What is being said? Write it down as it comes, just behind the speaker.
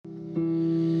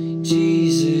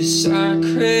Jesus, I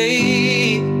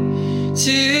crave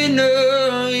to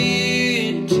know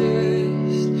you,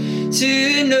 just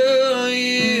to know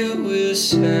you will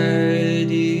satisfy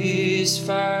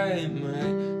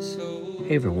my soul.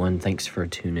 Hey everyone, thanks for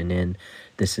tuning in.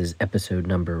 This is episode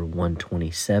number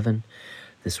 127.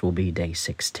 This will be day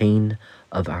 16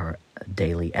 of our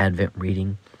daily Advent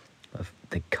reading of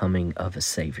the coming of a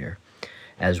Savior,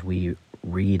 as we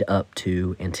read up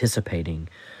to anticipating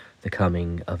the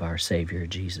coming of our Savior,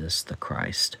 Jesus the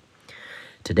Christ.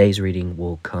 Today's reading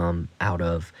will come out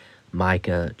of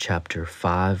Micah chapter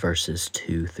 5, verses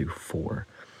 2 through 4.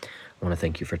 I want to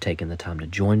thank you for taking the time to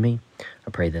join me. I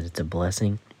pray that it's a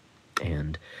blessing,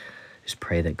 and just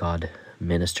pray that God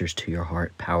ministers to your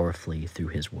heart powerfully through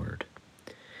His Word.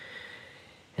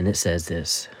 And it says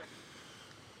this: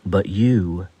 "But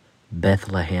you,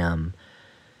 Bethlehem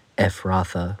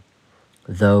Ephrathah,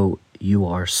 though you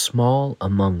are small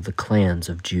among the clans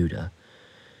of Judah,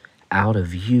 out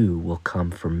of you will come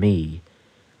for me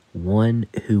one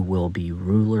who will be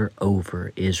ruler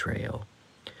over Israel,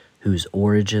 whose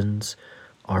origins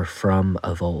are from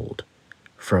of old,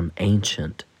 from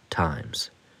ancient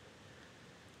times.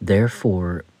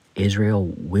 Therefore Israel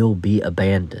will be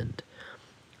abandoned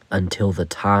until the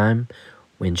time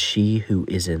when she who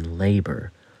is in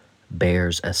labor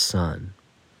bears a son,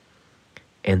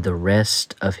 and the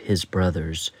rest of his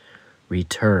brothers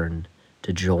return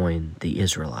to join the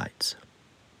Israelites.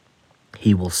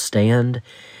 He will stand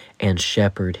and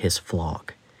shepherd his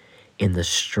flock in the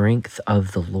strength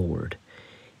of the Lord,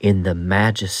 in the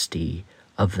majesty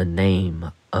of the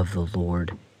name of the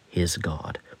Lord his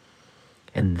God.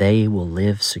 And they will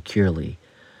live securely,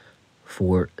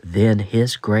 for then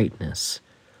his greatness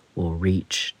will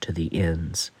reach to the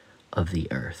ends of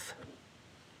the earth."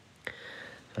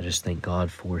 I just thank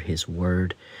God for His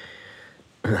Word.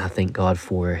 I thank God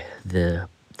for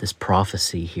this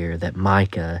prophecy here that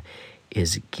Micah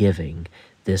is giving,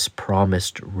 this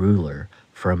promised ruler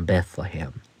from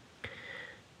Bethlehem.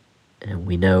 And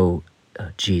we know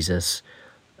Jesus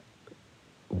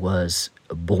was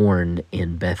born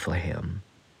in Bethlehem,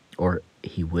 or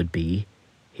he would be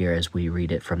here as we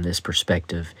read it from this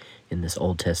perspective in this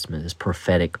Old Testament, this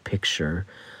prophetic picture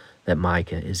that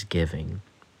Micah is giving.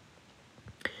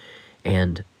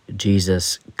 And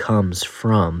Jesus comes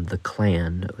from the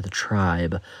clan, or the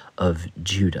tribe of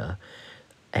Judah,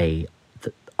 the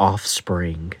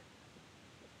offspring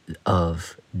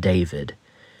of David,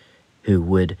 who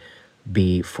would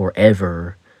be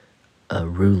forever a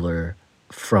ruler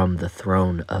from the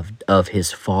throne of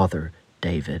his father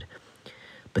David.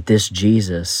 But this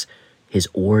Jesus, his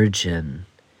origin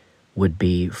would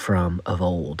be from of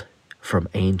old, from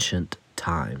ancient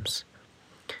times.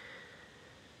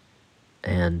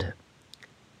 And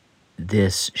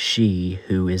this she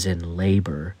who is in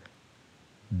labor,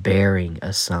 bearing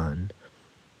a son,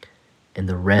 and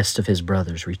the rest of his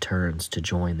brothers returns to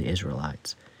join the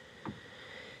Israelites.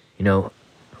 You know,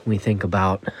 we think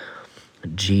about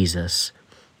Jesus,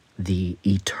 the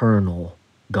eternal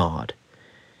God,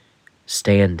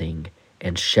 standing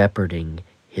and shepherding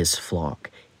his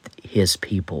flock, his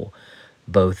people,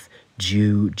 both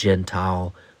Jew,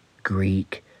 Gentile,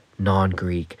 Greek,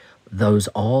 non-Greek, those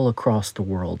all across the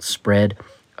world, spread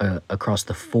across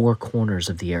the four corners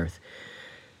of the earth.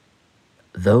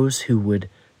 Those who would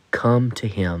come to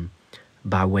him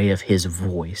by way of his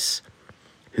voice,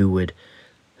 who would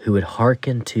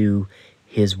hearken to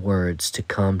his words to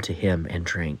come to him and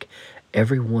drink.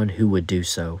 Everyone who would do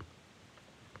so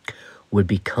would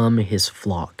become his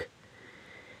flock,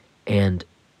 and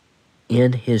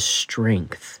in his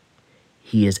strength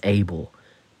he is able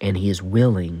and he is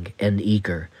willing and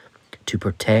eager to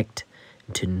protect,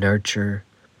 to nurture,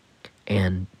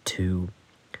 and to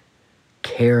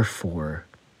care for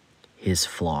his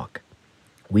flock.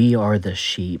 We are the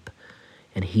sheep,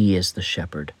 and he is the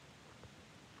shepherd.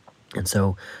 And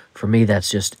so, for me,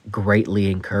 that's just greatly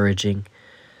encouraging,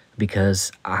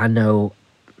 because I know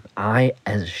I,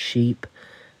 as a sheep,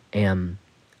 am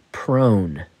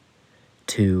prone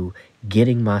to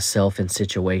getting myself in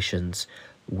situations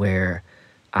where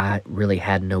I really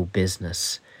had no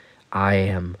business. I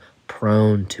am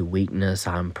prone to weakness.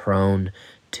 I'm prone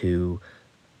to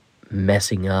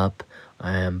messing up.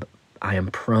 I am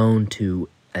prone to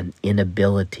an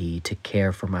inability to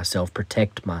care for myself,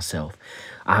 protect myself.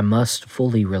 I must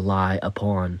fully rely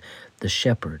upon the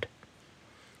shepherd.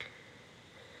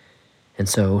 And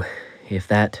so, if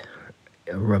that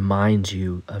reminds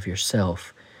you of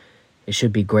yourself, it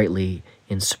should be greatly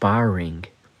inspiring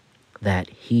that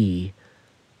he,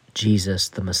 Jesus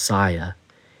the Messiah,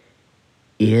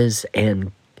 is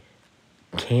and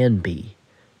can be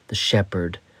the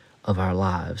shepherd of our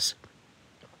lives.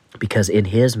 Because in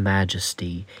His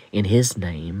majesty, in His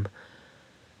name,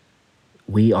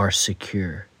 we are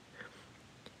secure.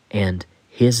 And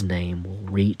His name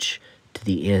will reach to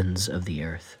the ends of the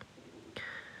earth.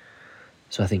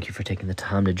 So I thank you for taking the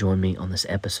time to join me on this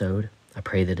episode. I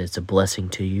pray that it's a blessing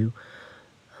to you.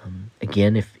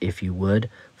 Again, if you would,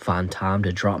 find time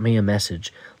to drop me a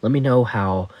message. Let me know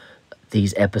how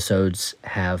these episodes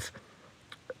have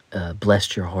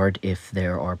blessed your heart, if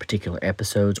there are particular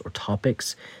episodes or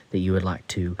topics that you would like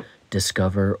to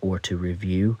discover or to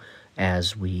review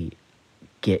as we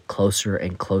get closer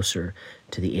and closer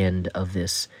to the end of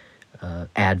this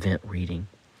Advent reading.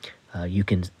 You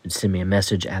can send me a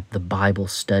message at the Bible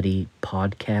Study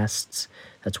Podcasts,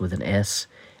 that's with an S,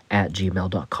 at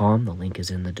gmail.com. The link is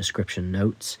in the description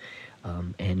notes.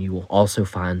 And you will also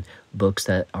find books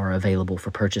that are available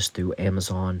for purchase through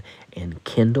Amazon and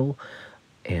Kindle.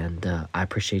 And I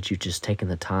appreciate you just taking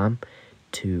the time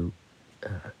to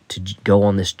go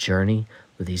on this journey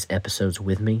with these episodes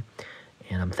with me.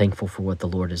 And I'm thankful for what the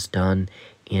Lord has done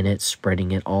in it,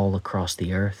 spreading it all across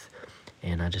the earth.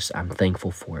 And I'm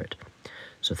thankful for it.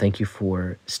 So thank you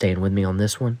for staying with me on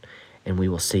this one, and we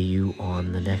will see you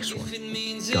on the next one.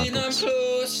 God bless. I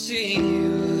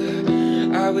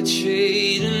would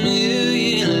trade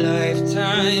 1,000,000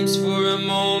 lifetimes for a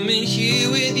moment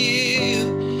here with you.